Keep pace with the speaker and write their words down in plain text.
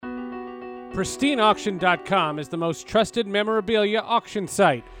PristineAuction.com is the most trusted memorabilia auction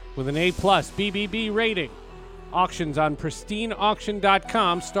site with an A-plus BBB rating. Auctions on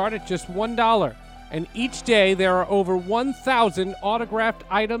PristineAuction.com start at just $1, and each day there are over 1,000 autographed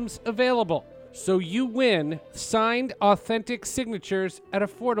items available. So you win signed, authentic signatures at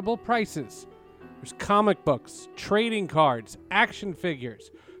affordable prices. There's comic books, trading cards, action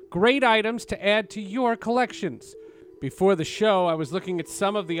figures, great items to add to your collections. Before the show, I was looking at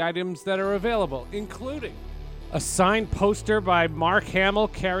some of the items that are available, including a signed poster by Mark Hamill,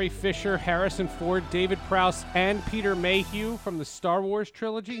 Carrie Fisher, Harrison Ford, David Prowse, and Peter Mayhew from the Star Wars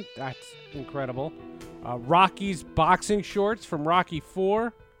trilogy. That's incredible. Rocky's boxing shorts from Rocky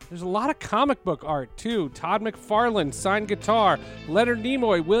IV. There's a lot of comic book art, too. Todd McFarlane signed guitar. Leonard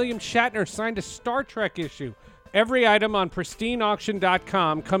Nimoy, William Shatner signed a Star Trek issue. Every item on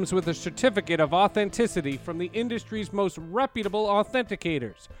PristineAuction.com comes with a certificate of authenticity from the industry's most reputable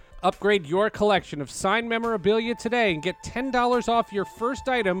authenticators. Upgrade your collection of signed memorabilia today and get $10 off your first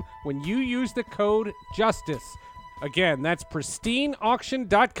item when you use the code JUSTICE. Again, that's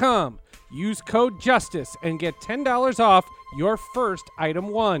PristineAuction.com. Use code JUSTICE and get $10 off your first item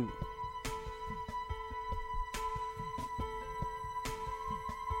one.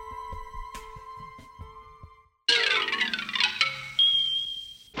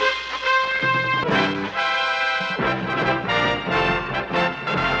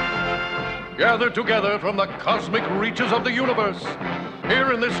 Gathered together from the cosmic reaches of the universe,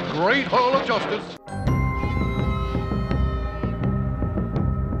 here in this great hall of justice.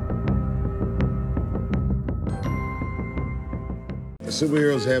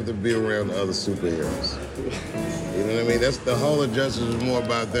 Superheroes have to be around other superheroes. You know what I mean? That's the Hall of Justice is more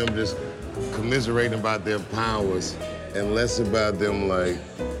about them just commiserating about their powers and less about them like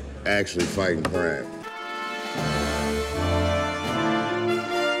actually fighting crime.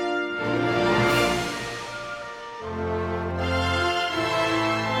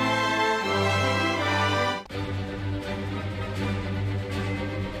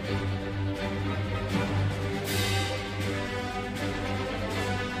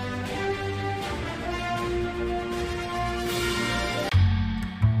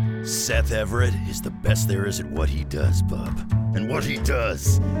 Seth Everett is the best there is at what he does, bub. And what he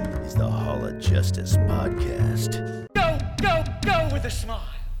does is the Hall of Justice podcast. Go, go, go with a smile.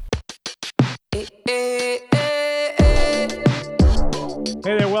 Hey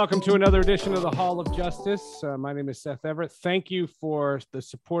there, welcome to another edition of the Hall of Justice. My name is Seth Everett. Thank you for the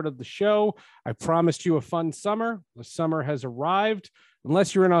support of the show. I promised you a fun summer. The summer has arrived,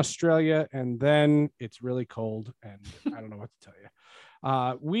 unless you're in Australia, and then it's really cold, and I don't know what to tell you.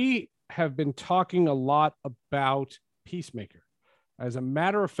 We have been talking a lot about Peacemaker. As a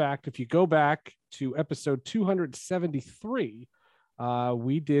matter of fact, if you go back to episode 273,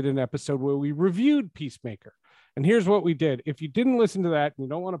 we did an episode where we reviewed Peacemaker. And here's what we did. If you didn't listen to that, and you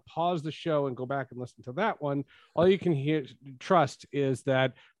don't want to pause the show and go back and listen to that one, all you can trust is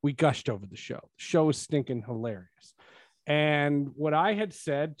that we gushed over the show. The show is stinking hilarious. And what I had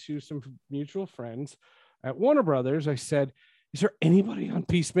said to some mutual friends at Warner Brothers, I said, is there anybody on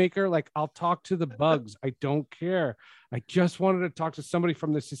Peacemaker? Like, I'll talk to the bugs. I don't care. I just wanted to talk to somebody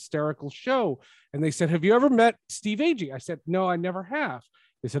from this hysterical show. And they said, have you ever met Steve Agee? I said, no, I never have.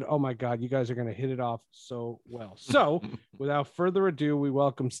 They said, oh my God, you guys are going to hit it off so well. So without further ado, we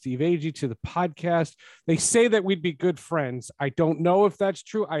welcome Steve Agee to the podcast. They say that we'd be good friends. I don't know if that's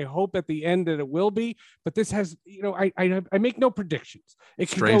true. I hope at the end that it will be, but this has, you know, I make no predictions. It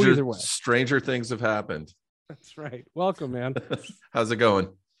can go either way. Stranger things have happened. That's right. Welcome, man. How's it going?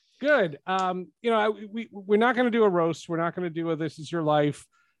 Good. You know, we're not going to do a roast. We're not going to do a This Is Your Life.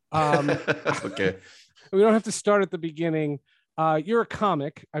 Okay. We don't have to start at the beginning. You're a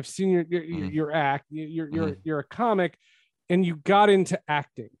comic. I've seen your act. You're a comic, and you got into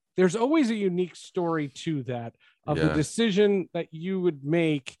acting. There's always a unique story to that of the decision that you would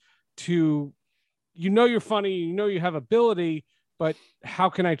make to, you know, you're funny, you know, you have ability, but how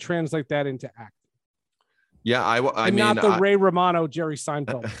can I translate that into acting? Yeah, I mean, not the Ray Romano, Jerry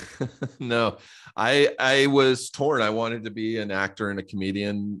Seinfeld. No, I was torn. I wanted to be an actor and a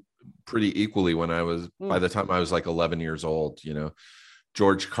comedian pretty equally when I was, by the time I was like 11 years old. You know,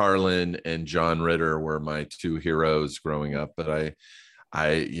 George Carlin and John Ritter were my two heroes growing up. But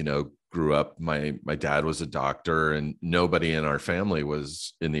I you know, grew up, my dad was a doctor and nobody in our family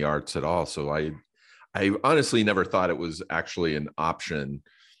was in the arts at all. So I honestly never thought it was actually an option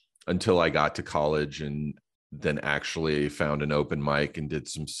until I got to college and then actually found an open mic and did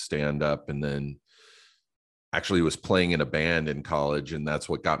some stand-up, and then actually was playing in a band in college, and that's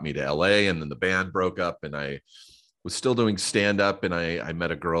what got me to LA. And then the band broke up and I was still doing stand-up, and I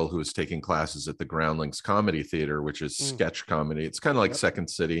met a girl who was taking classes at the Groundlings Comedy Theater, which is sketch comedy. It's kind of like Second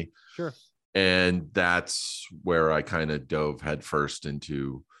City. Sure. And that's where I kind of dove headfirst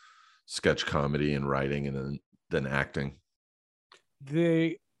into sketch comedy and writing, and then acting.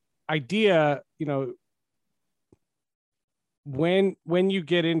 The idea, when you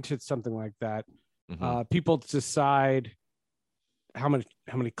get into something like that, people decide how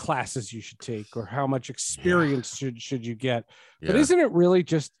many classes you should take or how much experience should you get. But isn't it really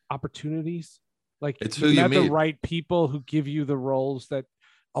just opportunities? Like, it's who you meet. The right people who give you the roles that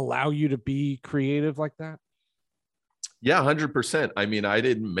allow you to be creative like that? Yeah, 100%. I mean, I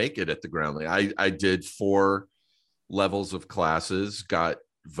didn't make it at the Groundling. I did 4 levels of classes, got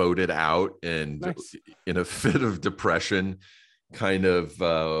voted out, and in a fit of depression, kind of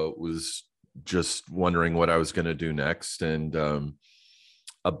was just wondering what I was going to do next. And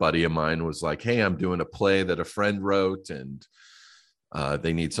a buddy of mine was like, hey, I'm doing a play that a friend wrote, and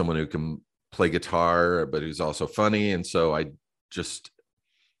they need someone who can play guitar, but who's also funny. And so I just,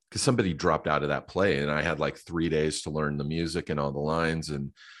 because somebody dropped out of that play, and I had like 3 days to learn the music and all the lines,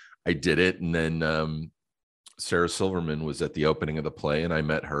 and I did it. And then Sarah Silverman was at the opening of the play, and I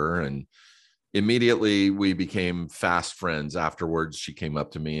met her, and immediately we became fast friends. Afterwards, she came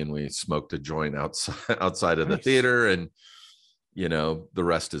up to me and we smoked a joint outside of the theater, and the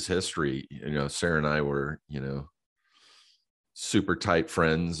rest is history. Sarah and I were super tight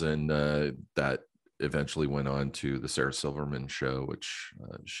friends, and that eventually went on to the Sarah Silverman show, which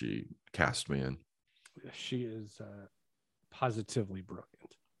she cast me in. She is positively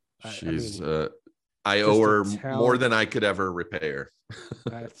brilliant. I owe her more than I could ever repay her.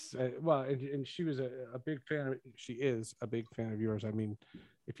 That's and she was a big fan. She is a big fan of yours. I mean,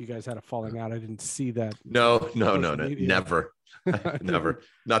 if you guys had a falling out, I didn't see that. No, never. Never.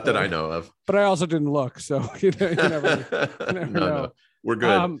 Not that I know of. But I also didn't look, so you never know. No, we're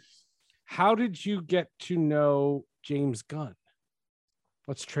good. How did you get to know James Gunn?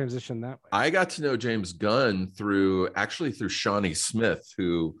 Let's transition that way. I got to know James Gunn through Shawnee Smith,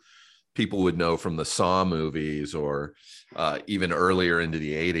 who people would know from the Saw movies, or even earlier into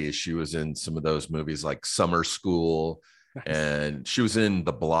the 80s. She was in some of those movies like Summer School, and she was in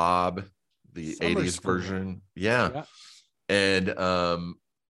The Blob, the Summer 80s School version. Yeah. And I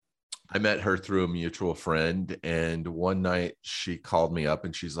met her through a mutual friend, and one night she called me up,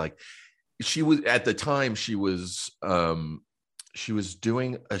 and she's like, she was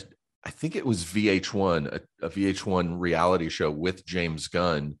doing I think it was VH1, a VH1 reality show with James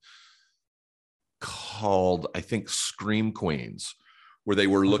Gunn called, I think, Scream Queens, where they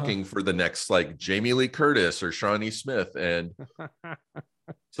were looking for the next like Jamie Lee Curtis or Shawnee Smith. And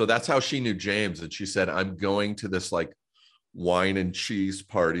so that's how she knew James. And she said, I'm going to this like wine and cheese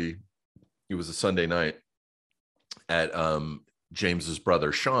party. It was a Sunday night at James's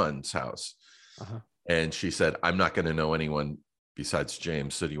brother Sean's house. And she said, I'm not going to know anyone besides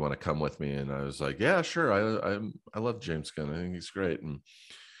James, so do you want to come with me? And I was like, yeah, sure. I love James Gunn. I think he's great. And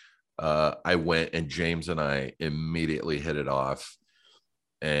I went, and James and I immediately hit it off.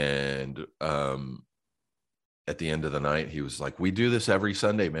 And at the end of the night, he was like, we do this every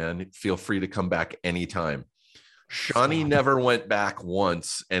Sunday, man. Feel free to come back anytime. Shawnee never went back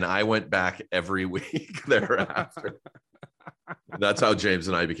once, and I went back every week thereafter. That's how James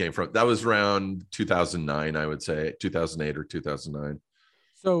and I became friends. That was around 2009, I would say, 2008 or 2009.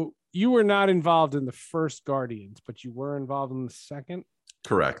 So you were not involved in the first Guardians, but you were involved in the second?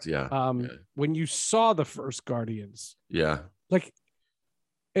 Correct, yeah. When you saw the first Guardians, like,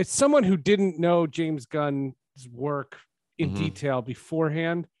 it's someone who didn't know James Gunn's work in detail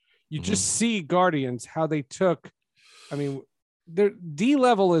beforehand. You just see Guardians, how they took, I mean, their D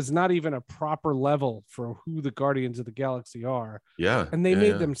level is not even a proper level for who the Guardians of the Galaxy are. Yeah. And they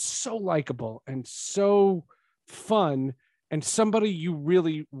made them so likable and so fun, and somebody you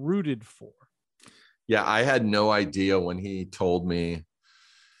really rooted for. Yeah, I had no idea when he told me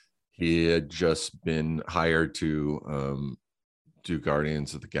he had just been hired to do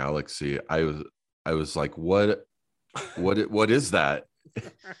Guardians of the Galaxy. I was like, what is that?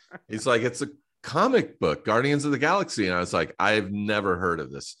 He's like, it's a comic book, Guardians of the Galaxy. And I was like, I've never heard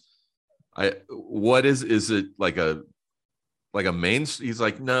of this. What is it like a main? He's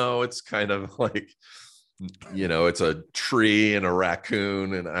like, no, it's kind of like, it's a tree and a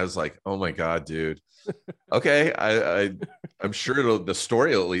raccoon. And I was like, oh my God, dude. Okay. I'm sure the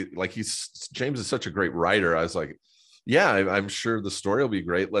story, like, James is such a great writer. I was like, yeah, I'm sure the story will be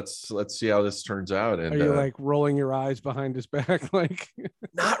great. Let's see how this turns out. And are you like rolling your eyes behind his back? Like,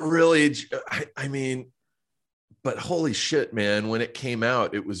 not really. I mean, but holy shit, man, when it came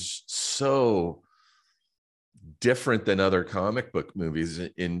out, it was so different than other comic book movies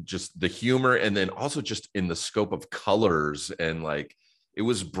in just the humor, and then also just in the scope of colors, and like it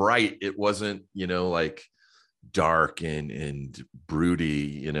was bright. It wasn't, like dark and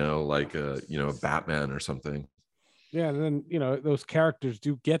broody, like a Batman or something. Yeah, and then those characters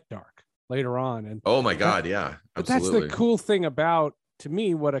do get dark later on, and oh my god, yeah, but absolutely. that's the cool thing about, to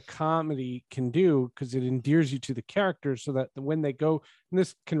me, what a comedy can do, because it endears you to the characters, so that when they go, and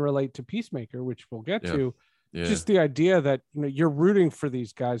this can relate to Peacemaker, which we'll get to, just the idea that you're rooting for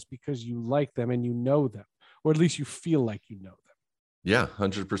these guys because you like them and you know them, or at least you feel like you know them. Yeah,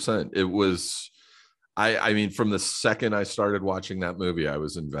 100%. It was, I mean, from the second I started watching that movie, I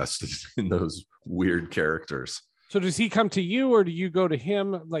was invested in those weird characters. So does he come to you, or do you go to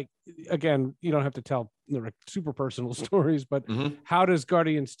him? Like, again, you don't have to tell super personal stories, but how does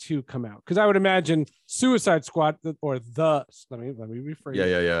Guardians 2 come out? Because I would imagine Suicide Squad, or let me rephrase.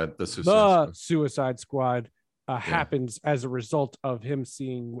 Yeah. The Suicide Squad happens as a result of him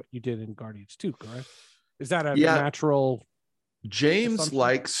seeing what you did in Guardians 2, correct? Is that a natural? James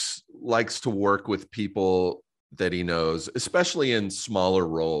assumption? likes to work with people that he knows, especially in smaller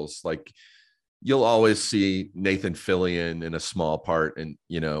roles. Like, you'll always see Nathan Fillion in a small part, and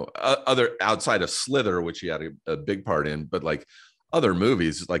other outside of Slither, which he had a big part in, but like other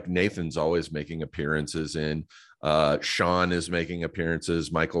movies, like Nathan's always making appearances in. Sean is making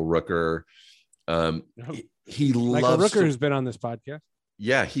appearances. Michael Rooker. He loves Michael Rooker, who's been on this podcast.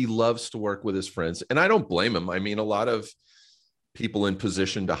 Yeah, he loves to work with his friends, and I don't blame him. I mean, a lot of people in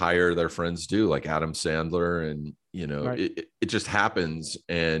position to hire their friends do, like Adam Sandler, and right. it just happens.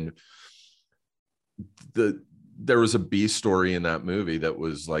 And there was a B story in that movie that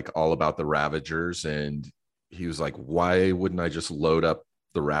was like all about the Ravagers, and he was like, why wouldn't I just load up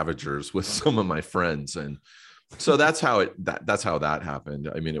the Ravagers with some of my friends? And so that's how that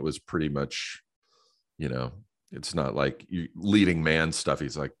happened. I mean, it was pretty much, it's not like you leading man stuff.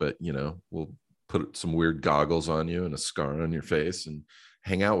 He's like, but we'll put some weird goggles on you and a scar on your face and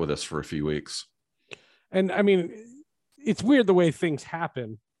hang out with us for a few weeks. And I mean, it's weird the way things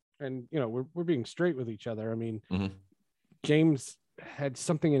happen. And, we're being straight with each other. I mean, James had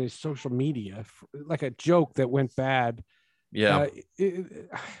something in his social media, like a joke that went bad. Yeah. We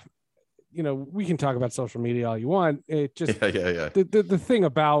can talk about social media all you want. It just, yeah. The thing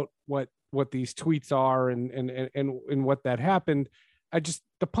about what these tweets are and what that happened,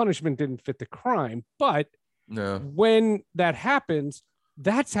 the punishment didn't fit the crime. But no, when that happens,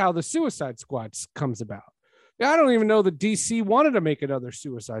 that's how the Suicide Squad comes about. I don't even know that DC wanted to make another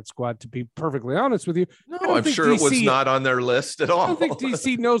Suicide Squad, to be perfectly honest with you. No, I'm sure DC, it was not on their list at all. I don't think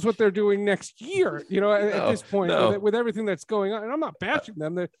DC knows what they're doing next year, at this point, with everything that's going on. And I'm not bashing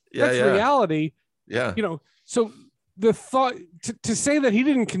them. That's reality. Yeah. So the thought to say that he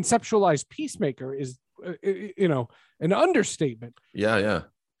didn't conceptualize Peacemaker is, an understatement. Yeah.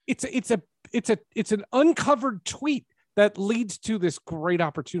 It's an uncovered tweet that leads to this great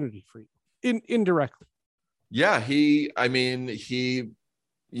opportunity for you indirectly. Yeah, it's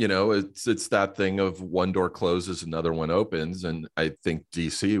that thing of one door closes, another one opens. And I think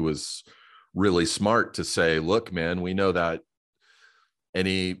DC was really smart to say, look, man, we know that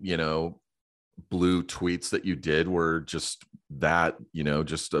any, blue tweets that you did were just that,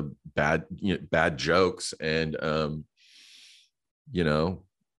 just a bad jokes. And, we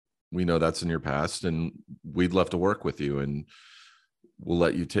know that's in your past, and we'd love to work with you, and we'll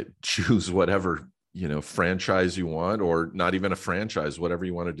let you choose whatever franchise you want, or not even a franchise, whatever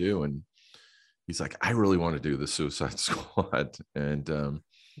you want to do. And he's like, I really want to do the Suicide Squad. And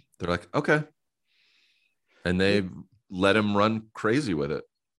they're like, okay. And they let him run crazy with it.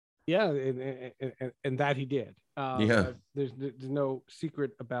 Yeah. And that he did. There's no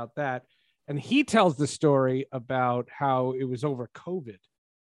secret about that. And he tells the story about how it was over COVID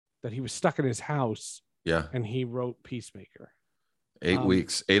that he was stuck in his house. Yeah. And he wrote Peacemaker. 8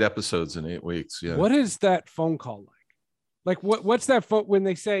 weeks, 8 episodes in 8 weeks. Yeah. What is that phone call like? Like what's that phone when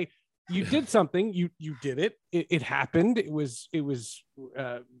they say you did something, you did it. It happened. It was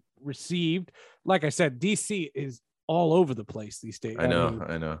received. Like I said, DC is all over the place these days. I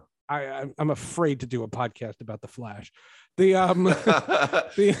know. I'm afraid to do a podcast about the Flash. Lots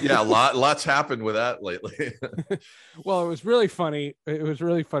happened with that lately. Well, it was really funny.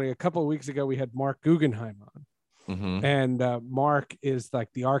 A couple of weeks ago, we had Mark Guggenheim on. Mm-hmm. And Mark is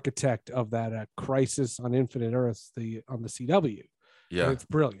like the architect of that Crisis on Infinite Earths on the CW. Yeah, and it's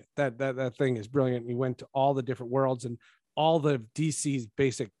brilliant. That thing is brilliant. We went to all the different worlds, and all the DC's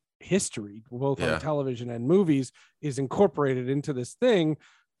basic history, both on television and movies, is incorporated into this thing.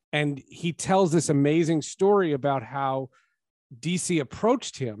 And he tells this amazing story about how DC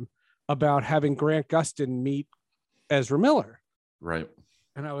approached him about having Grant Gustin meet Ezra Miller. Right.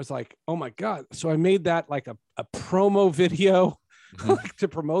 And I was like, oh my God. So I made that like a promo video like, to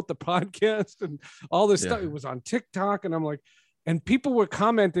promote the podcast and all this stuff. It was on TikTok. And I'm like, and people were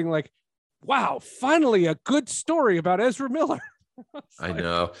commenting like, wow, finally a good story about Ezra Miller. I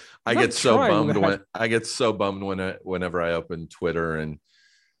know. I get so bummed whenever I open Twitter and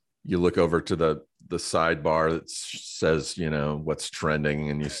you look over to the sidebar that says, you know, what's trending,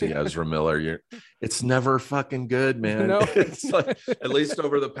 and you see Ezra Miller. It's never fucking good, man. No. It's like, at least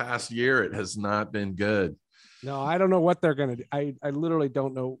over the past year, it has not been good. No, I don't know what they're gonna do. I literally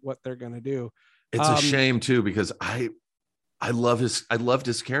don't know what they're gonna do. It's a shame too, because I loved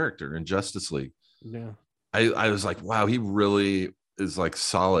his character in Justice League. Yeah. I was like, wow, he really is like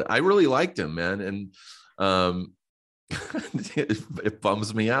solid. I really liked him, man. And it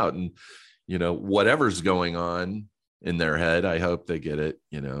bums me out. And, you know, whatever's going on in their head, I hope they get it,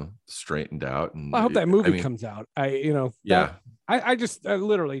 you know, straightened out. And I hope that movie comes out. I just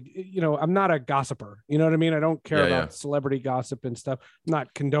literally, you know, I'm not a gossiper. You know what I mean? I don't care about celebrity gossip and stuff. I'm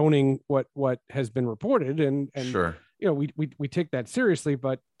not condoning what has been reported. And sure. You know, we take that seriously,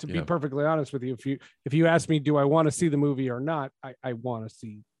 but to be perfectly honest with you, if you ask me, do I want to see the movie or not? I want to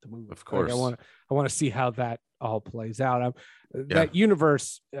see the movie. Of course. Like, I want to see how that all plays out. That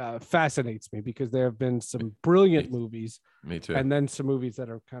universe fascinates me because there have been some brilliant movies. Me too. And then some movies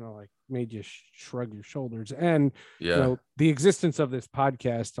that are kind of like made you shrug your shoulders. And you know, the existence of this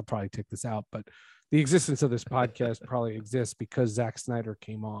podcast, I'll probably take this out, but the existence of this podcast probably exists because Zack Snyder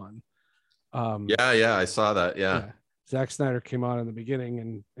came on. I saw that. Yeah. Zack Snyder came on in the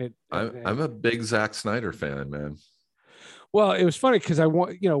beginning, and I'm a big Zack Snyder fan, man. Well, it was funny because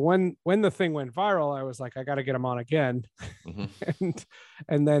when the thing went viral, I was like, I got to get him on again. Mm-hmm.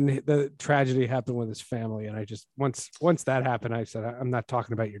 and then the tragedy happened with his family, and I just once that happened, I said, I'm not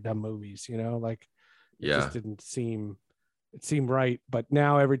talking about your dumb movies, you know, like it just didn't seem right. But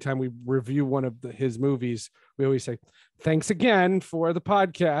now every time we review one of his movies, we always say, thanks again for the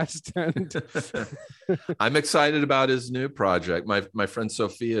podcast. And I'm excited about his new project. My friend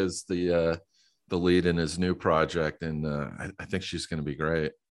Sophia is the lead in his new project, and I think she's going to be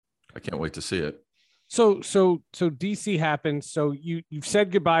great. I can't wait to see it. So DC happened. So you've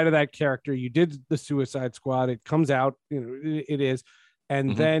said goodbye to that character. You did the Suicide Squad. It comes out, you know, it is,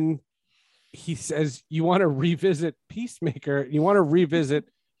 and then he says you want to revisit Peacemaker. You want to revisit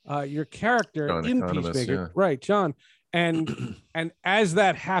your character John in Economist, Peacemaker, right, John? And as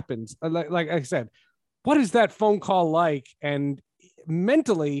that happens, like I said, what is that phone call like? And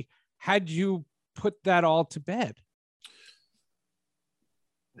mentally, had you put that all to bed?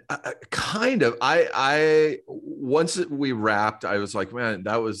 Kind of. I once we wrapped, I was like, man,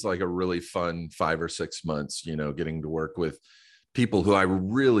 that was like a really fun 5 or 6 months, you know, getting to work with people who I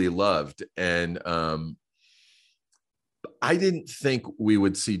really loved. And I didn't think we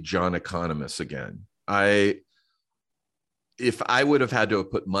would see John Economist again. If I would have had to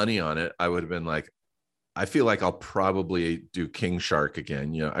have put money on it, I would have been like, I feel like I'll probably do King Shark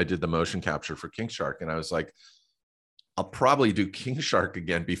again. You know, I did the motion capture for King Shark, and I was like, I'll probably do King Shark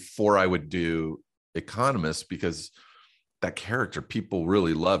again before I would do Economist, because that character, people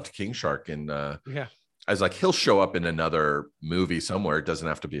really loved King Shark. And I was like, he'll show up in another movie somewhere. It doesn't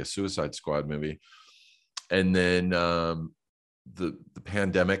have to be a Suicide Squad movie. And then the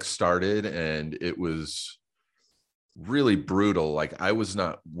pandemic started, and it was really brutal. Like, I was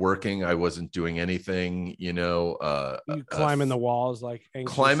not working. I wasn't doing anything, you know. You climbing the walls, like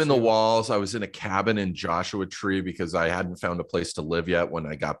climbing the walls. I was in a cabin in Joshua Tree because I hadn't found a place to live yet when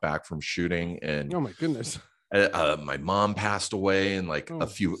I got back from shooting. And oh my goodness, my mom passed away, and like a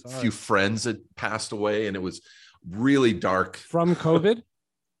few friends had passed away, and it was really dark. From COVID?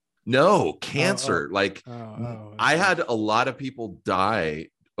 No, cancer. I had a lot of people die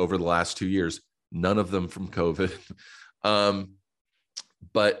over the last 2 years. None of them from COVID.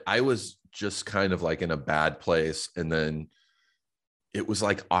 But I was just kind of like in a bad place. And then it was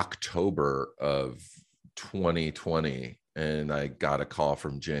like October of 2020. And I got a call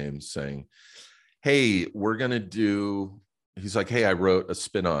from James saying, hey, we're going to do, he's like, hey, I wrote a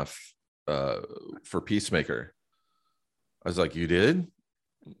spinoff for Peacemaker. I was like, you did?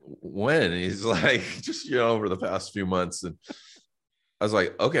 When? And he's like, just, you know, over the past few months. And I was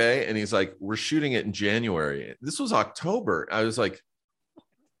like, okay. And he's like, we're shooting it in January. This was October. I was like,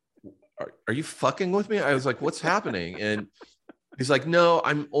 are you fucking with me? I was like, what's happening? And he's like, no,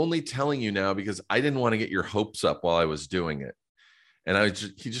 I'm only telling you now because I didn't want to get your hopes up while I was doing it. And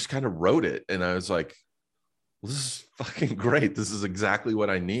he just kind of wrote it. And I was like, well, this is fucking great. This is exactly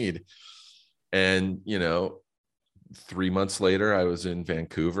what I need. And, you know, 3 months later, I was in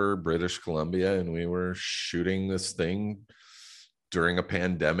Vancouver, British Columbia, and we were shooting this thing during a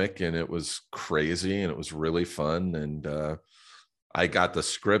pandemic, and it was crazy and it was really fun. And I got the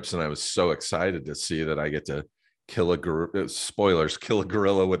scripts, and I was so excited to see that I get to kill a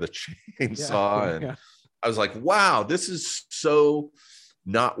gorilla with a chainsaw. And I was like, wow, this is so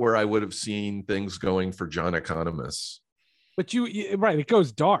not where I would have seen things going for John Economos. But right, it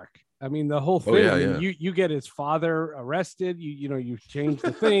goes dark. I mean, the whole thing. You get his father arrested. You change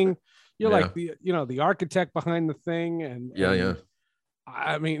the thing. You're like the architect behind the thing, and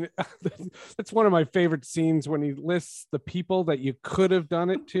I mean, that's one of my favorite scenes when he lists the people that you could have done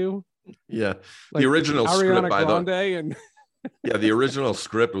it to. Yeah, like the original Ariana script by Grande and the original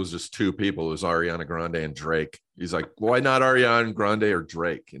script was just two people. It was Ariana Grande and Drake. He's like, why not Ariana Grande or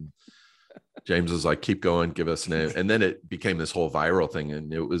Drake? And James was like, keep going, give us a name. And then it became this whole viral thing.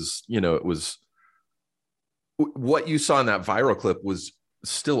 And it was what you saw in that viral clip was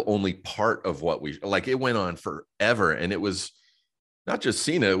still only part of what it went on forever. And it was not just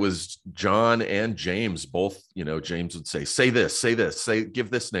Cena, it was John and James both, James would say this,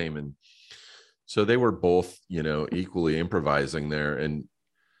 give this name. And so they were both, equally improvising there. And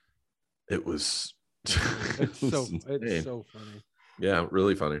it was, it's so funny. Yeah,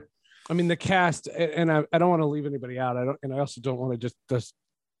 really funny. I mean, the cast, and I don't want to leave anybody out. I also don't want to just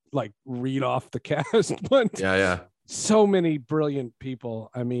like read off the cast, but so many brilliant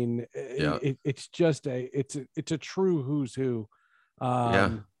people. I mean, it's just it's a true who's who.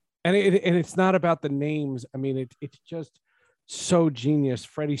 And it's not about the names. I mean, it's just so genius.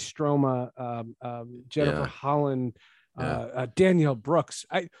 Freddie Stroma, Jennifer Holland, Danielle Brooks.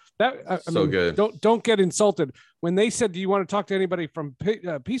 I mean, good. Don't get insulted when they said, "Do you want to talk to anybody from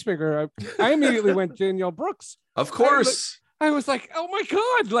Peacemaker?" I immediately went Danielle Brooks. Of course. I was like, "Oh my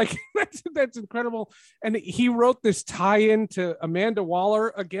god!" Like that's incredible. And he wrote this tie-in to Amanda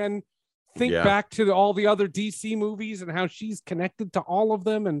Waller again. Think back to all the other DC movies and how she's connected to all of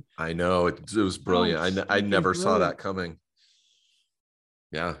them. And I know it was brilliant. I never saw that coming.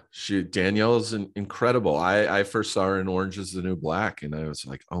 Yeah, Danielle's incredible. I first saw her in Orange Is the New Black, and I was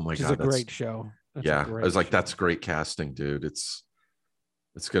like, oh my god, that's a great show. I was like, that's great casting, dude. It's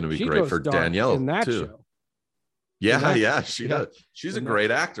going to be great for Danielle in that too. Show. Yeah, she does. She's a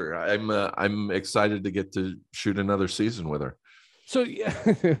great actor. I'm excited to get to shoot another season with her. So yeah,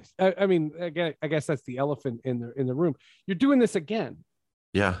 I mean, again, I guess that's the elephant in the room. You're doing this again.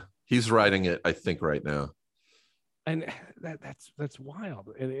 Yeah, he's writing it, I think, right now. And that's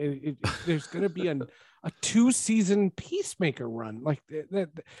wild. And there's going to be a 2-season Peacemaker run. Like that,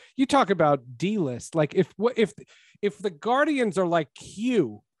 you talk about D-list. Like if the Guardians are like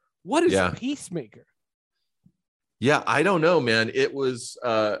Q, what is Peacemaker? Yeah, I don't know, man. It was.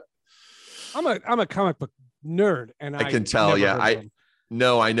 I'm a comic book nerd, and I can tell. Yeah, I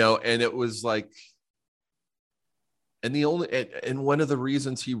know, and it was like. And one of the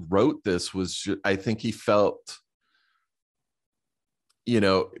reasons he wrote this was, I think he felt,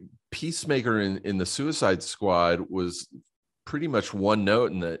 Peacemaker in the Suicide Squad was pretty much one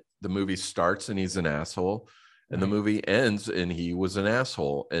note, in that the movie starts and he's an asshole, and the movie ends and he was an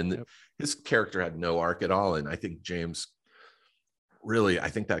asshole, and his character had no arc at all. And I think James I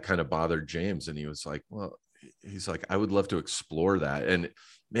think that kind of bothered James, and he was like, well, he's like, I would love to explore that. And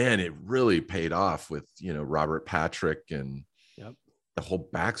man, it really paid off with, Robert Patrick, and the whole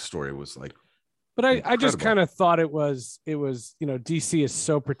backstory was like, but I just kind of thought it was, DC is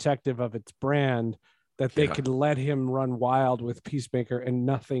so protective of its brand that they could let him run wild with Peacemaker and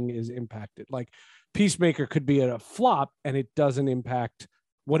nothing is impacted. Like Peacemaker could be a flop and it doesn't impact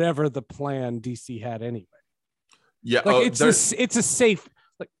whatever the plan DC had anyway. Yeah. Like it's a safe,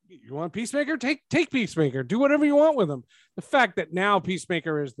 like, you want Peacemaker? Take Peacemaker. Do whatever you want with him. The fact that now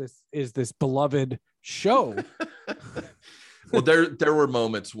Peacemaker is this beloved show. Well, there were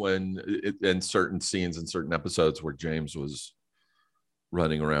moments when in certain scenes and certain episodes where James was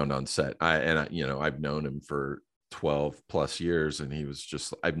running around on set. I've known him for 12 plus years, and he was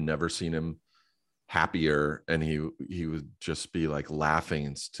just, I've never seen him happier. And he would just be like laughing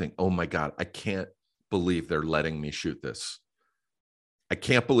and saying, oh my God, I can't believe they're letting me shoot this. I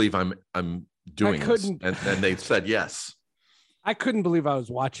can't believe I'm doing this. And they said yes. I couldn't believe I was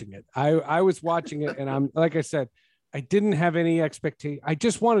watching it. I was watching it, and I'm, like I said, I didn't have any expectation. I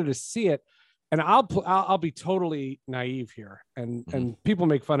just wanted to see it. And I'll be totally naive here. And people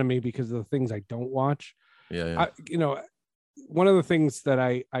make fun of me because of the things I don't watch. Yeah. One of the things that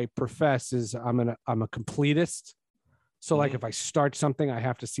I profess is I'm a completist. So like if I start something, I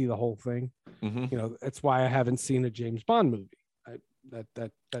have to see the whole thing. That's why I haven't seen a James Bond movie.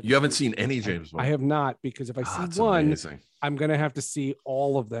 That You haven't seen any James Bond? I have not, because if I see That's one, amazing. I'm gonna have to see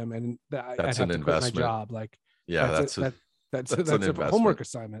all of them, and I'd That's have an to quit my investment. job. Like, Yeah, that's an a investment. homework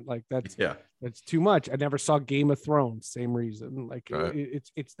assignment. Like that's too much. I never saw Game of Thrones. Same reason. Like Right.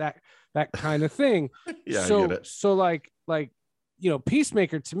 it's that kind of thing. Yeah, So I get it. so like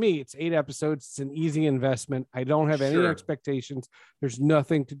Peacemaker, to me, it's 8 episodes. It's an easy investment. I don't have any Sure. expectations. There's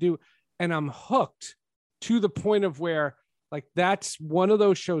nothing to do, and I'm hooked to the point of where, like, that's one of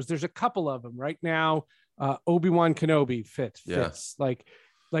those shows. There's a couple of them right now. Obi-Wan Kenobi fits.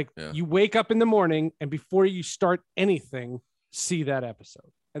 Like you wake up in the morning, and before you start anything, see that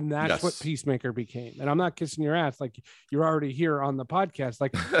episode. And that's what Peacemaker became. And I'm not kissing your ass. Like, you're already here on the podcast.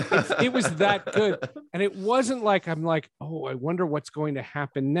 Like, it was that good. And it wasn't like, I'm like, oh, I wonder what's going to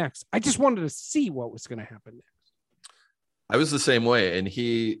happen next. I just wanted to see what was going to happen next. I was the same way. And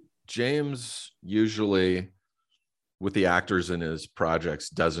James usually, with the actors in his projects,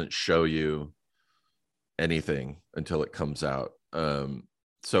 doesn't show you anything until it comes out.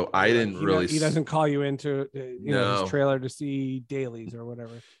 So I didn't really. He doesn't call you into his trailer to see dailies or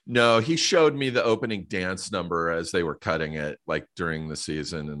whatever. No, he showed me the opening dance number as they were cutting it, like during the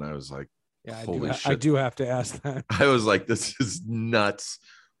season, and I was like, "Yeah, holy shit!" I do have to ask that. I was like, "This is nuts."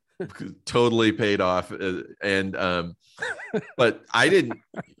 Totally paid off, and but I didn't.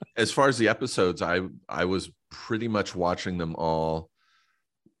 As far as the episodes, I was pretty much watching them all,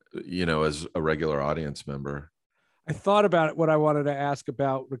 as a regular audience member. I thought about it, what I wanted to ask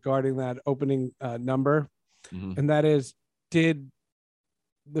about regarding that opening number. Mm-hmm. And that is, did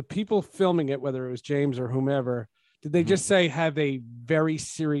the people filming it, whether it was James or whomever, did they just say have a very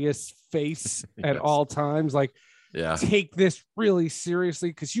serious face at all times? Like, take this really seriously,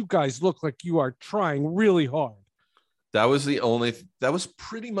 because you guys look like you are trying really hard. That was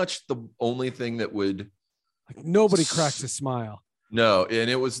pretty much the only thing that would, like, nobody cracks a smile. No. And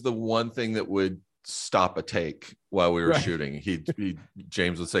it was the one thing that would stop a take while we were shooting.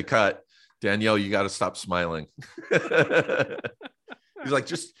 James would say, "Cut, Danielle, you got to stop smiling." He's like,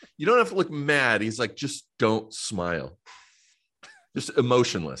 you don't have to look mad. He's like, just don't smile, just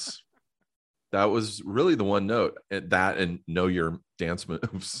emotionless. That was really the one note, and know your dance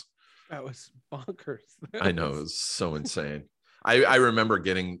moves. That was bonkers. I know, it was so insane. I remember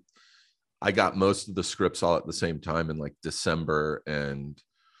I got most of the scripts all at the same time in like December, and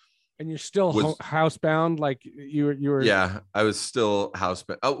you're still housebound, like you were. Yeah, I was still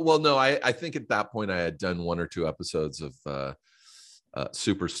housebound. Oh, well, no, I think at that point I had done 1 or 2 episodes of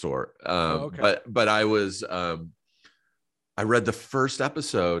Superstore. Okay. But I was I read the first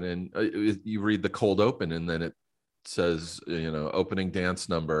episode, and you read the cold open, and then it says opening dance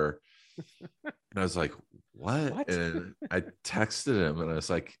number, and I was like, what? And I texted him, and I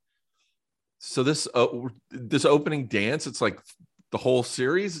was like, so this opening dance, it's like the whole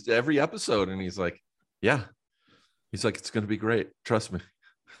series, every episode? And he's like, yeah. He's like, it's going to be great. Trust me.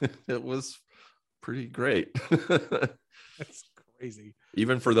 It was pretty great. That's crazy.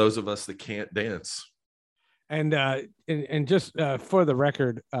 Even for those of us that can't dance. And just for the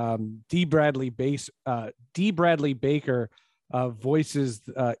record, D. Bradley Baker voices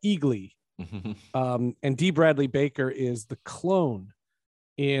Eagly. And D. Bradley Baker is the clone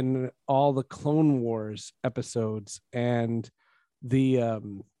in all the Clone Wars episodes, and I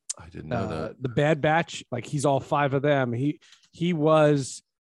didn't know that. The Bad Batch, like, he's all 5 of them. He was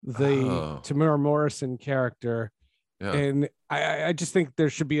the Tamara Morrison character. Yeah. And I just think there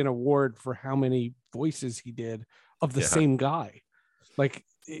should be an award for how many voices he did of the same guy. Like,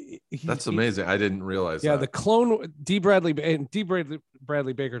 that's amazing. I didn't realize that. Yeah, the clone D. Bradley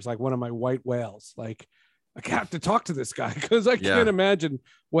Baker is like one of my white whales. Like, I have to talk to this guy because I can't imagine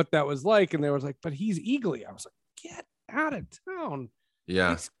what that was like. And they was like, but he's Eagly. I was like, get out of town.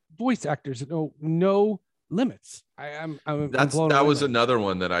 Yeah. These voice actors know no limits. That was another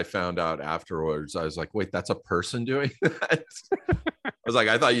one that I found out afterwards. I was like, wait, that's a person doing that? I was like,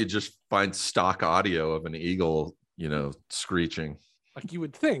 I thought you'd just find stock audio of an eagle, screeching. Like you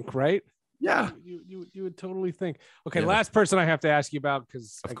would think, right? Yeah. You would totally think. Okay, last person I have to ask you about,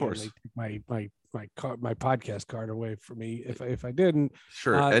 because of course they took my podcast card away from me if I didn't.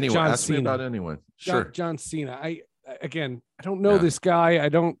 Sure. Anyone, ask me about anyone. Sure. John Cena. I don't know this guy.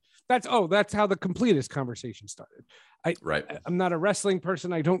 That's how the Completist conversation started. I'm not a wrestling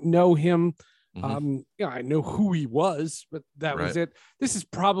person. I don't know him. Mm-hmm. I know who he was, but that was it. This is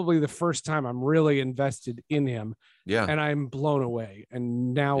probably the first time I'm really invested in him. Yeah. And I'm blown away.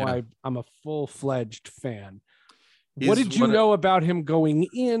 And now I'm a full-fledged fan. What did you know about him going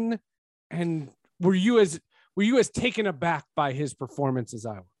in? And were you as taken aback by his performance as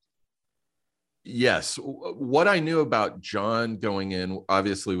I was? Yes. What I knew about John going in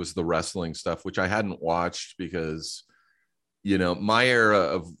obviously was the wrestling stuff, which I hadn't watched because, you know, my era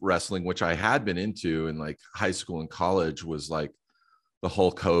of wrestling, which I had been into in like high school and college, was like the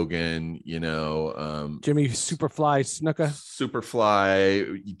Hulk Hogan, you know, Jimmy Superfly Snuka,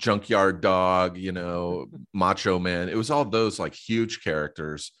 Superfly, Junkyard Dog, you know, Macho Man. It was all those like huge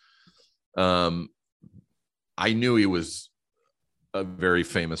characters. I knew he was a very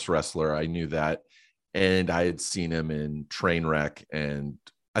famous wrestler. I knew that. And I had seen him in Trainwreck, and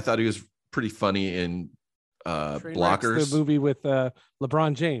I thought he was pretty funny in Blockers. the movie with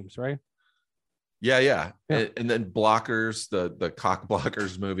LeBron James, right? Yeah. And then Blockers, the Cock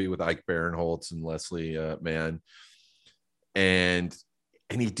Blockers movie with Ike Barinholtz and Leslie Mann. And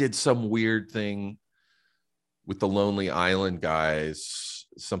he did some weird thing with the Lonely Island guys,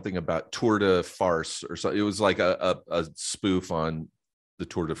 something about Tour de Farce or something. It was like a spoof on the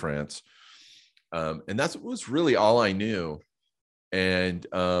Tour de France. And that was really all I knew. And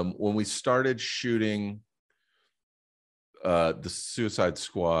when we started shooting the Suicide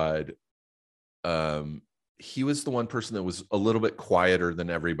Squad, he was the one person that was a little bit quieter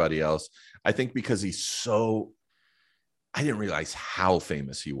than everybody else. I think because I didn't realize how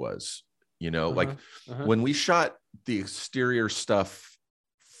famous he was, you know, when we shot the exterior stuff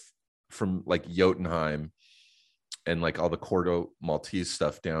from like Jotunheim and like all the Corto Maltese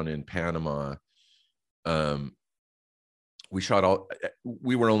stuff down in Panama,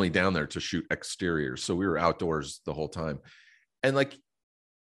 we were only down there to shoot exteriors. So we were outdoors the whole time. And like,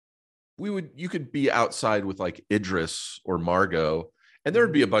 you could be outside with like Idris or Margot, and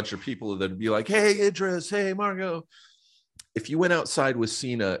there'd be a bunch of people that'd be like, hey, Idris, hey, Margot. If you went outside with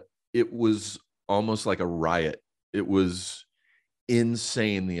Cena, it was almost like a riot. It was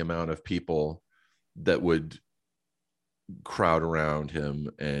insane, the amount of people that would crowd around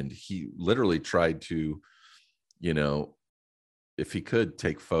him. And he literally tried to, you know, if he could,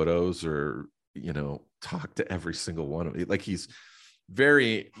 take photos or, you know, talk to every single one of it. Like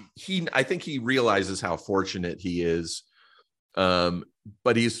I think he realizes how fortunate he is.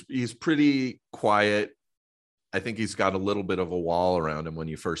 But he's pretty quiet. I think he's got a little bit of a wall around him when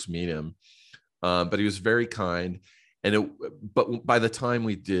you first meet him. But he was very kind. But by the time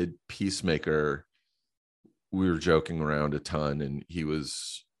we did Peacemaker, we were joking around a ton, and he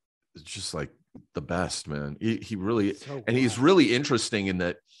was just like the best, man. He really, and he's really interesting in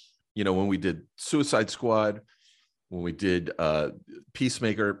that, you know, when we did Suicide Squad, when we did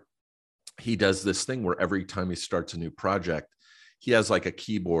Peacemaker, he does this thing where every time he starts a new project, he has like a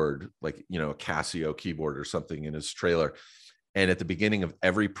keyboard, like, you know, a Casio keyboard or something in his trailer. And at the beginning of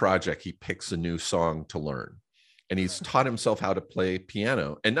every project, he picks a new song to learn. And he's taught himself how to play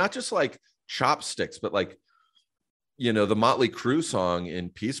piano, and not just like chopsticks, but like, you know, the Motley Crue song in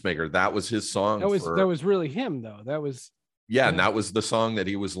Peacemaker, that was his song. That was really him though. That was, yeah. And that was the song that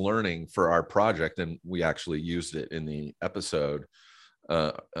he was learning for our project. And we actually used it in the episode.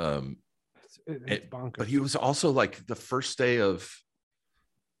 it's bonkers. But he was also like the first day of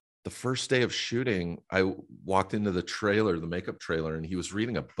shooting, I walked into the trailer, the makeup trailer, and he was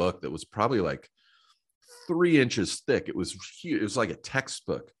reading a book that was probably like 3 inches thick. It was huge. It was like a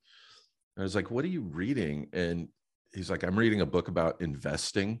textbook. I was like, what are you reading? And he's like, I'm reading a book about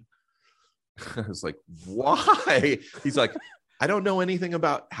investing. I was like, why? He's like, I don't know anything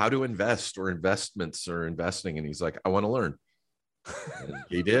about how to invest or investments or investing. And he's like, I want to learn. And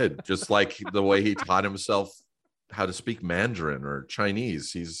he did, just like the way he taught himself how to speak Mandarin or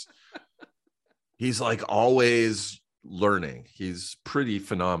Chinese. He's like always learning. He's pretty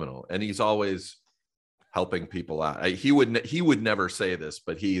phenomenal. And he's always helping people out. He would never say this,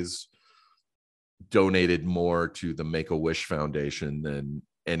 but he's donated more to the Make-A-Wish Foundation than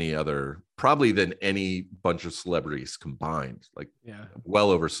any bunch of celebrities combined, like well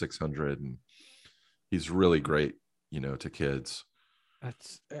over 600. And he's really great, you know, to kids.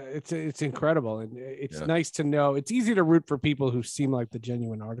 That's it's incredible. And it's nice to know. It's easy to root for people who seem like the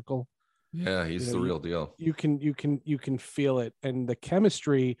genuine article. Yeah. He's the real deal. You can feel it. And the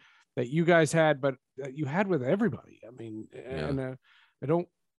chemistry that you guys had, but you had with everybody. I mean, and I don't,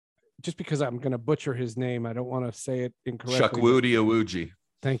 just because I'm going to butcher his name, I don't want to say it incorrectly. Chuck Woody Awuji.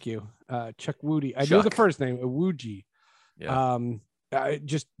 Thank you. Chuck Woody. I know the first name, Awuji. Yeah.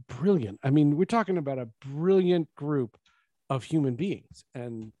 Just brilliant. I mean, we're talking about a brilliant group of human beings,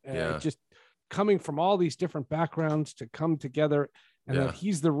 and just coming from all these different backgrounds to come together, and that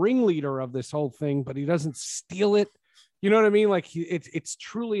he's the ringleader of this whole thing, but he doesn't steal it. You know what I mean? Like it's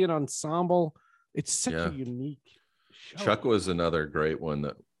truly an ensemble. It's such a unique show. Chuck was another great one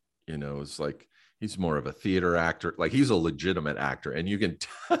that, you know, was like, He's more of a theater actor. Like, he's a legitimate actor, and you can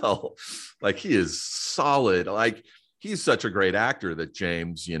tell, like, he is solid. Like, he's such a great actor that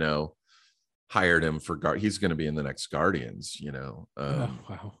James, hired him for he's going to be in the next Guardians,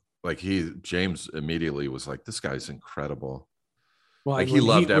 Wow. Like, James immediately was like, this guy's incredible. Well, like, he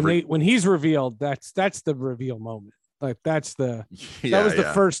loved when he's revealed, that's the reveal moment. Like, that was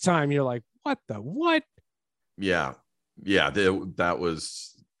the first time you're like, what? Yeah.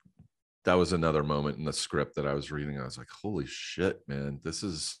 That was another moment in the script that I was reading. I was like, holy shit, man, that's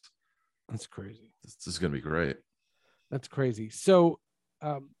crazy. This is going to be great. That's crazy. So,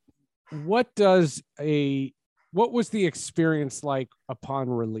 what was the experience like upon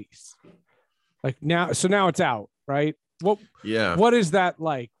release? Like, now it's out, right? What is that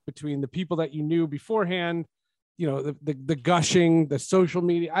like between the people that you knew beforehand, the gushing, the social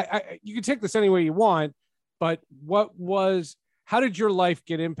media? You can take this any way you want, but how did your life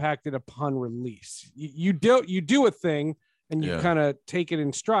get impacted upon release? You do a thing and you kind of take it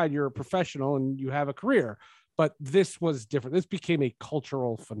in stride. You're a professional and you have a career, but this was different. This became a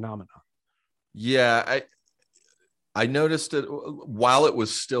cultural phenomenon. Yeah. I noticed it while it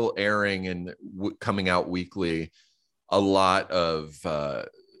was still airing and coming out weekly. There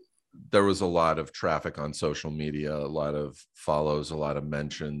was a lot of traffic on social media, a lot of follows, a lot of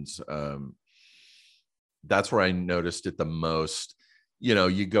mentions. That's where I noticed it the most.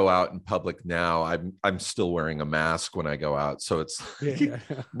 You go out in public now. I'm still wearing a mask when I go out, so it's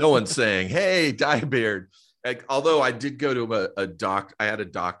no one's saying, "Hey, Diebeard." Like, although I did go to I had a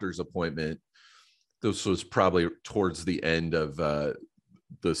doctor's appointment. This was probably towards the end of the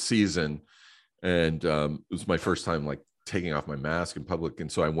season, and it was my first time like taking off my mask in public.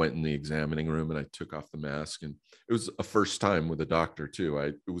 And so I went in the examining room and I took off the mask, and it was a first time with a doctor too.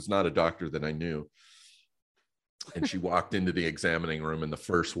 It was not a doctor that I knew. And she walked into the examining room and the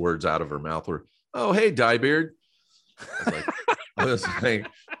first words out of her mouth were, "Oh, hey, Diebeard." I was like,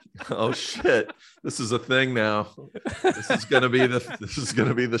 oh shit, this is a thing now. This is gonna be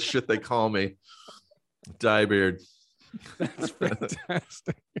the shit they call me, Diebeard. That's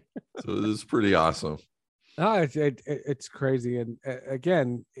fantastic. So this is pretty awesome. Oh, it's crazy. And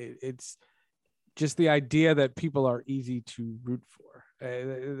again, it's just the idea that people are easy to root for.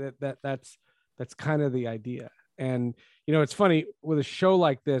 That's kind of the idea. And, it's funny with a show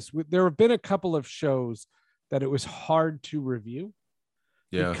like this, there have been a couple of shows that it was hard to review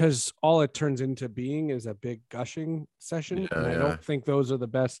because all it turns into being is a big gushing session. And I don't think those are the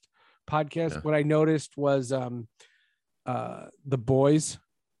best podcasts. Yeah. What I noticed was The Boys,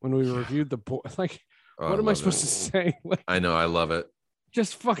 when we reviewed The Boys, like, what am I supposed to say? Like, I know. I love it.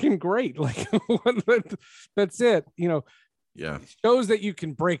 Just fucking great. Like, that's it. Shows that you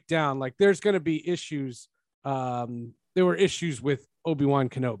can break down. Like, there's going to be issues. There were issues with Obi-Wan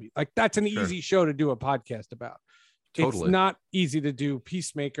Kenobi. Like, that's an easy show to do a podcast about. Totally. It's not easy to do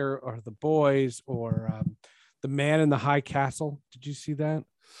Peacemaker or The Boys or The Man in the High Castle. Did you see that?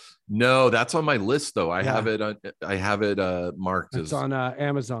 No, that's on my list though. I have it marked. It's on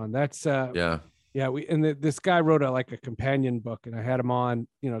Amazon. That's yeah. This guy wrote a companion book, and I had him on,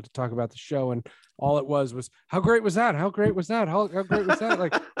 to talk about the show, and all it was how great was that? How great was that? How great was that?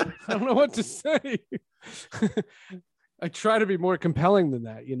 Like, I don't know what to say. I try to be more compelling than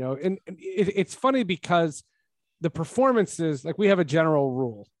that, and it's funny because the performances, like, we have a general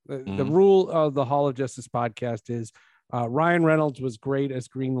rule. The rule of the Hall of Justice podcast is Ryan Reynolds was great as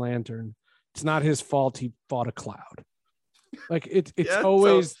Green Lantern. It's not his fault he fought a cloud. Like, it's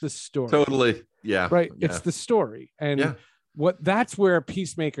always the story. Totally. Yeah. Right. Yeah. It's the story. And that's where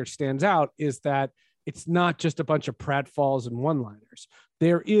Peacemaker stands out, is that it's not just a bunch of pratfalls and one-liners.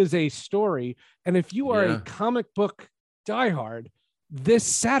 There is a story. And if you are a comic book diehard, this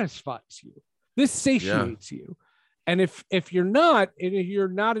satisfies you. This satiates you. And if you're not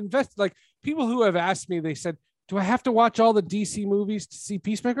invested, like, people who have asked me, they said, do I have to watch all the DC movies to see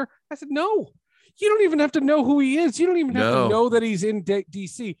Peacemaker? I said, no. You don't even have to know who he is. You don't even have to know that he's in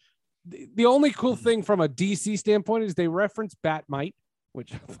DC. The only cool thing from a DC standpoint is they reference Batmite,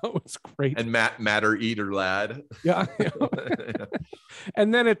 which I thought was great. And Matter Eater Lad. Yeah.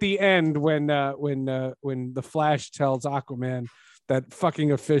 And then at the end, when the Flash tells Aquaman that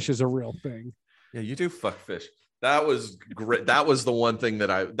fucking a fish is a real thing. Yeah, you do fuck fish. That was great. That was the one thing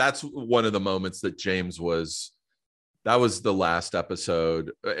that's one of the moments that James was. That was the last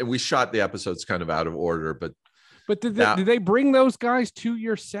episode. And we shot the episodes kind of out of order, but did they bring those guys to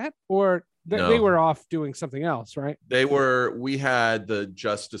your set, or they were off doing something else, right? We had the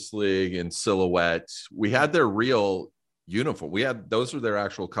Justice League in silhouette. We had their real uniform. Those were their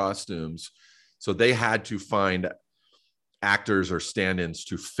actual costumes. So they had to find actors or stand-ins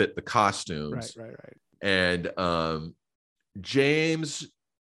to fit the costumes. Right. And James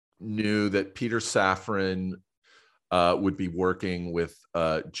knew that Peter Safran would be working with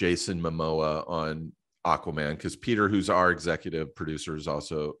Jason Momoa on Aquaman, because Peter, who's our executive producer, is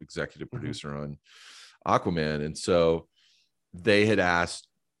also executive producer on Aquaman. And so they had asked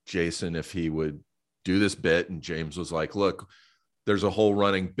Jason if he would do this bit, and James was like, look, there's a whole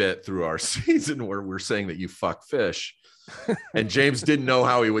running bit through our season where we're saying that you fuck fish. And James didn't know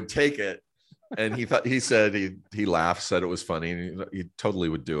how he would take it. And he laughed, said it was funny, and he totally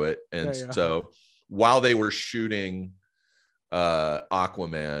would do it. And so while they were shooting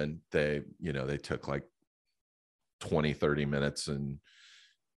Aquaman, they took like 20-30 minutes and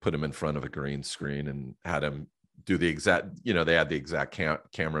put him in front of a green screen and had him do the exact, they had the exact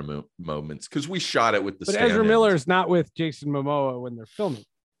camera moments, because we shot it with the stand-ins. Ezra Miller is not with Jason Momoa when they're filming.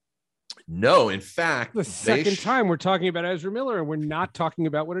 No, in fact, the second time we're talking about Ezra Miller, and we're not talking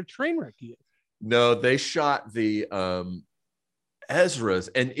about what a train wreck he is. No, they shot the Ezra's,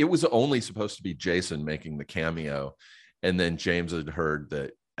 and it was only supposed to be Jason making the cameo. And then James had heard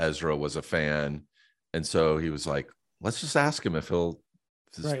that Ezra was a fan. And so he was like, let's just ask him if he'll.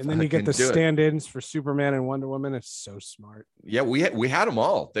 Right. And then you get the stand-ins for Superman and Wonder Woman. It's so smart. Yeah, we had them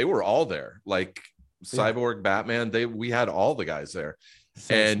all. They were all there. Like Cyborg, Batman, we had all the guys there.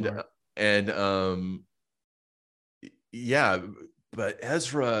 So smart. But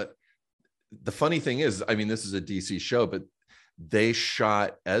Ezra, the funny thing is, I mean, this is a DC show, but they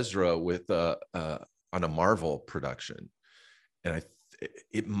shot Ezra with on a Marvel production. And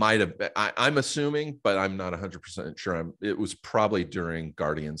it might have been, I'm assuming, but I'm not 100% sure. It was probably during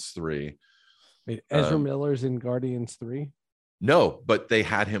Guardians 3. Wait, Ezra Miller's in Guardians 3? No, but they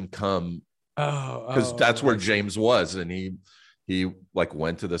had him come because that's where James was, and he like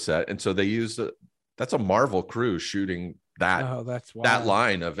went to the set, and so they used that's a Marvel crew shooting that. Oh, that's wild. That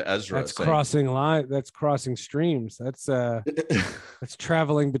line of Ezra. That's crossing line. That's crossing streams. That's that's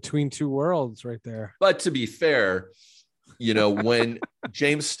traveling between two worlds right there. But to be fair, when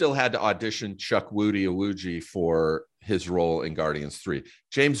James still had to audition Chuck Awuji for his role in Guardians 3,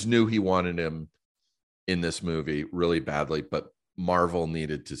 James knew he wanted him in this movie really badly, but Marvel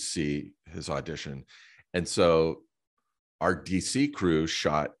needed to see his audition. And so our DC crew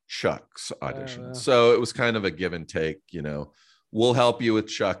shot Chuck's audition. So it was kind of a give and take, we'll help you with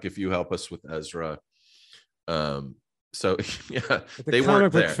Chuck if you help us with Ezra. So yeah, the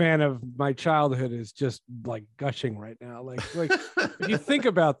comic book fan of my childhood is just like gushing right now. Like if you think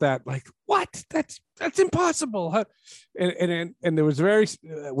about that, like what? That's impossible. And there was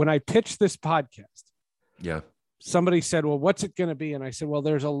when I pitched this podcast. Yeah. Somebody said, well, what's it going to be? And I said, well,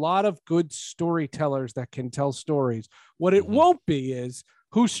 there's a lot of good storytellers that can tell stories. What it won't be is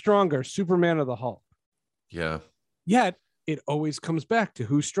who's stronger, Superman or the Hulk? Yeah. Yet it always comes back to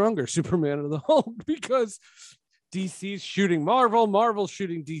who's stronger, Superman or the Hulk, because DC's shooting Marvel, Marvel's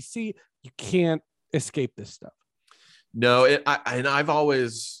shooting DC. You can't escape this stuff. No, I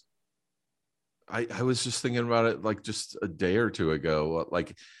was just thinking about it like just a day or two ago.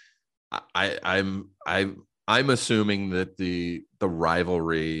 Like I'm assuming that the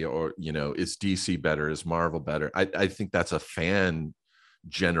rivalry or is DC better, is Marvel better? I think that's a fan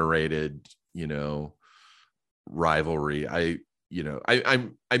generated rivalry. I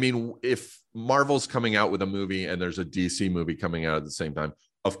mean, if Marvel's coming out with a movie and there's a DC movie coming out at the same time,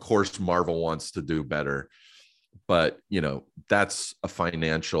 of course Marvel wants to do better, but that's a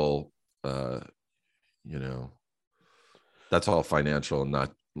financial that's all financial, and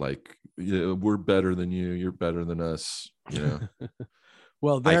not like we're better than you, you're better than us.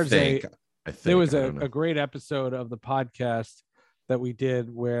 Well, there was a great episode of the podcast that we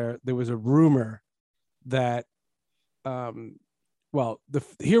did where there was a rumor that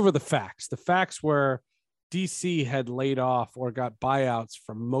here were the facts. The facts were DC had laid off or got buyouts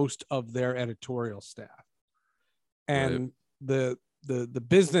from most of their editorial staff. And the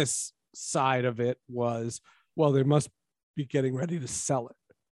business side of it was, well, they must be getting ready to sell it.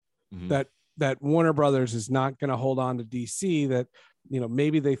 Mm-hmm. That Warner Brothers is not going to hold on to DC, that,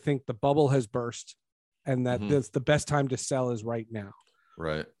 maybe they think the bubble has burst and that that's the best time to sell is right now.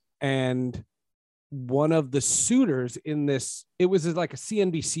 Right. And one of the suitors in this, it was like a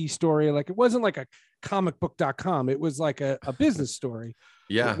CNBC story. Like it wasn't like a comicbook.com. It was like a business story.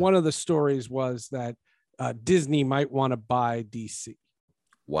 Yeah. But one of the stories was that Disney might want to buy DC.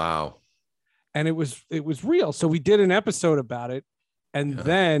 Wow. And it was real. So we did an episode about it. And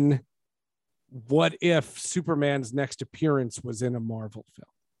then what if Superman's next appearance was in a Marvel film?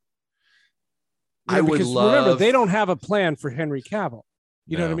 Remember, they don't have a plan for Henry Cavill.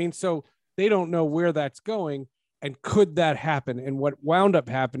 You know what I mean? So they don't know where that's going. And could that happen? And what wound up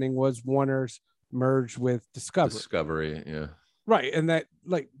happening was Warner's merged with Discovery. Discovery, yeah. Right. And that,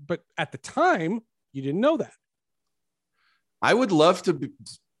 like, but at the time, you didn't know that. I would love to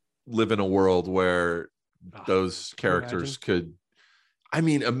live in a world where those characters could, I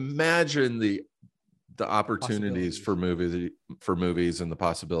mean, imagine the opportunities for movies and the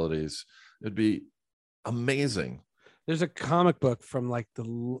possibilities. It'd be amazing. There's a comic book from like the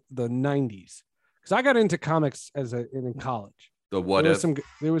 90s, because I got into comics in college. The what if?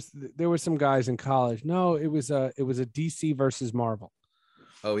 There was some guys in college. No, it was a DC versus Marvel.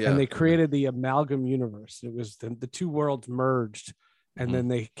 Oh yeah. And they created the Amalgam universe. It was the two worlds merged, and then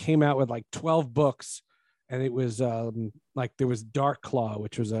they came out with like 12 books. And it was like there was Dark Claw,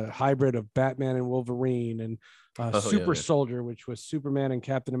 which was a hybrid of Batman and Wolverine, and Super Soldier, which was Superman and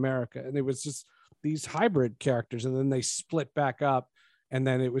Captain America. And it was just these hybrid characters. And then they split back up, and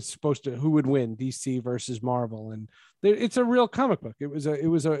then it was supposed to, who would win, DC versus Marvel. And it's a real comic book. It was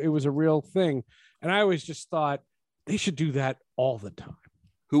a real thing. And I always just thought they should do that all the time.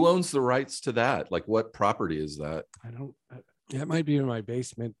 Who owns the rights to that? Like, what property is that? That might be in my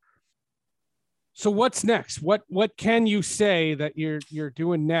basement. So what's next? What can you say that you're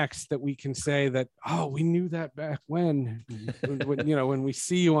doing next that we can say that, oh, we knew that back when when we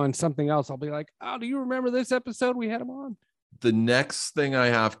see you on something else, I'll be like, oh, do you remember this episode we had him on? The next thing I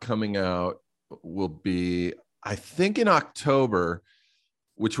have coming out will be, I think in October,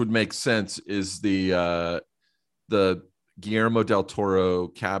 which would make sense, is the Guillermo del Toro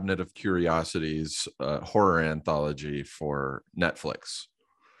Cabinet of Curiosities horror anthology for Netflix.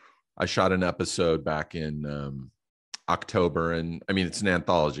 I shot an episode back in October, and I mean, it's an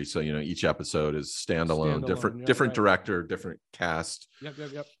anthology, so each episode is standalone, different director, different cast.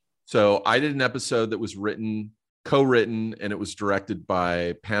 Yep. So I did an episode that was co-written, and it was directed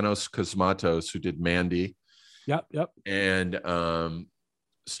by Panos Cosmatos, who did Mandy. Yep. And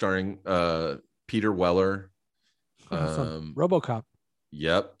starring Peter Weller, RoboCop.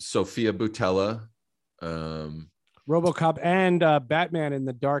 Yep, Sophia Boutella. RoboCop and Batman in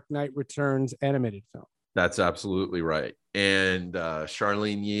the Dark Knight Returns animated film. That's absolutely right. And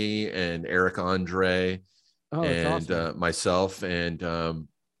Charlene Yee and Eric Andre and awesome. Myself. And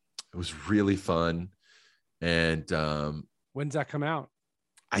it was really fun. And when's that come out?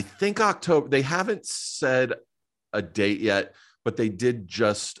 I think October. They haven't said a date yet, but they did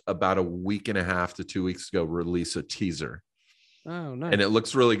just about a week and a half to 2 weeks ago release a teaser. Oh, nice. And it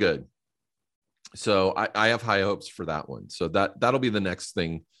looks really good. So I have high hopes for that one. So that'll be the next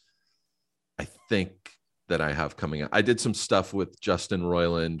thing I think that I have coming out. I did some stuff with Justin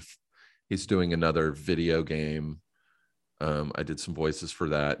Roiland. He's doing another video game. I did some voices for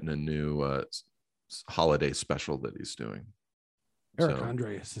that and a new holiday special that he's doing. Eric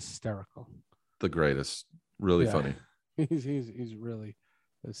Andre is hysterical. The greatest. Really funny. He's really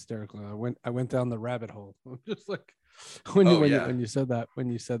hysterical. I went down the rabbit hole. Just like when you said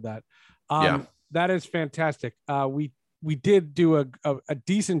that. That is fantastic. We did do a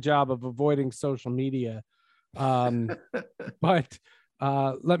decent job of avoiding social media. But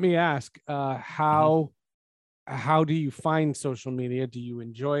let me ask, how do you find social media? Do you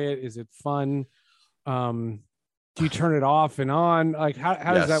enjoy it? Is it fun? Do you turn it off and on? Like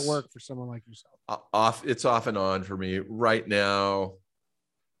how does that work for someone like yourself? It's off and on for me right now.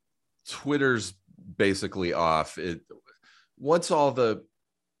 Twitter's basically off. Once all the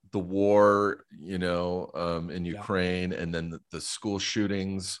war, in Ukraine, and then the school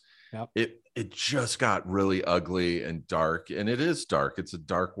shootings, it just got really ugly and dark. And it is dark. It's a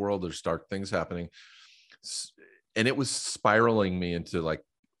dark world. There's dark things happening. And it was spiraling me into like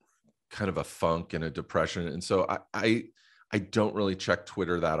kind of a funk and a depression. And so I don't really check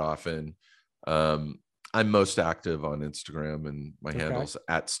Twitter that often. I'm most active on Instagram, and my handle's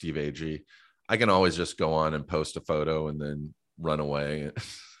at Steve Agee. I can always just go on and post a photo and then run away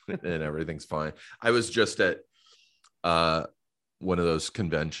and everything's fine. I was just at one of those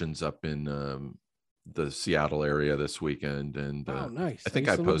conventions up in the Seattle area this weekend, and nice. I think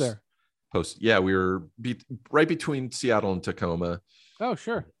I post. Yeah, we were right between Seattle and Tacoma. Oh,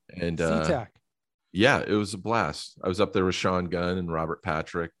 sure. And SeaTac. Yeah, it was a blast. I was up there with Sean Gunn and Robert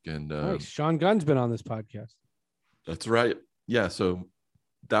Patrick, and nice. Sean Gunn's been on this podcast. That's right. Yeah, so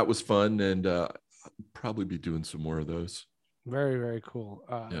that was fun, and I'll probably be doing some more of those. Very, very cool.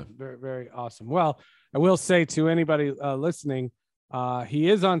 Very, very awesome. Well, I will say to anybody listening, he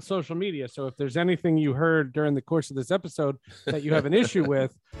is on social media. So if there's anything you heard during the course of this episode that you have an issue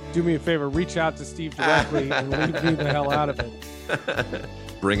with, do me a favor, reach out to Steve directly and leave me the hell out of it.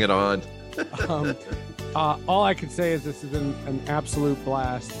 Bring it on. All I can say is this has been an absolute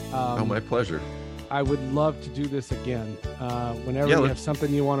blast. My pleasure. I would love to do this again. Whenever Yeah, you let's- have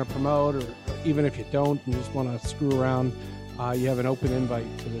something you want to promote, or even if you don't and just want to screw around, you have an open invite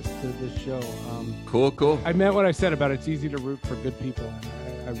to this show. Cool. I meant what I said about it's easy to root for good people,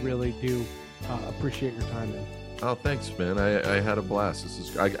 and I really do appreciate your time, man. Oh, thanks, man. I had a blast.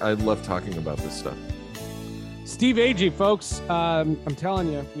 I love talking about this stuff. Steve Agee, folks, I'm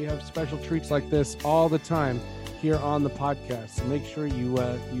telling you, we have special treats like this all the time here on the podcast. So make sure you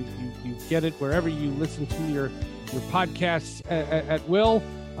get it wherever you listen to your podcasts at will,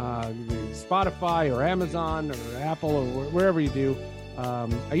 Spotify or Amazon or Apple or wherever you do.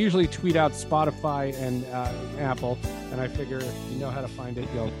 I usually tweet out Spotify and Apple, and I figure if you know how to find it,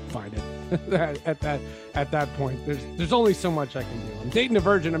 you'll find it at that point. There's only so much I can do. I'm dating a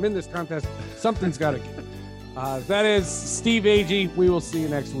virgin. I'm in this contest. Something's got to give. That is Steve Agee. We will see you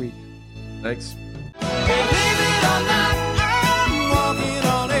next week. Thanks.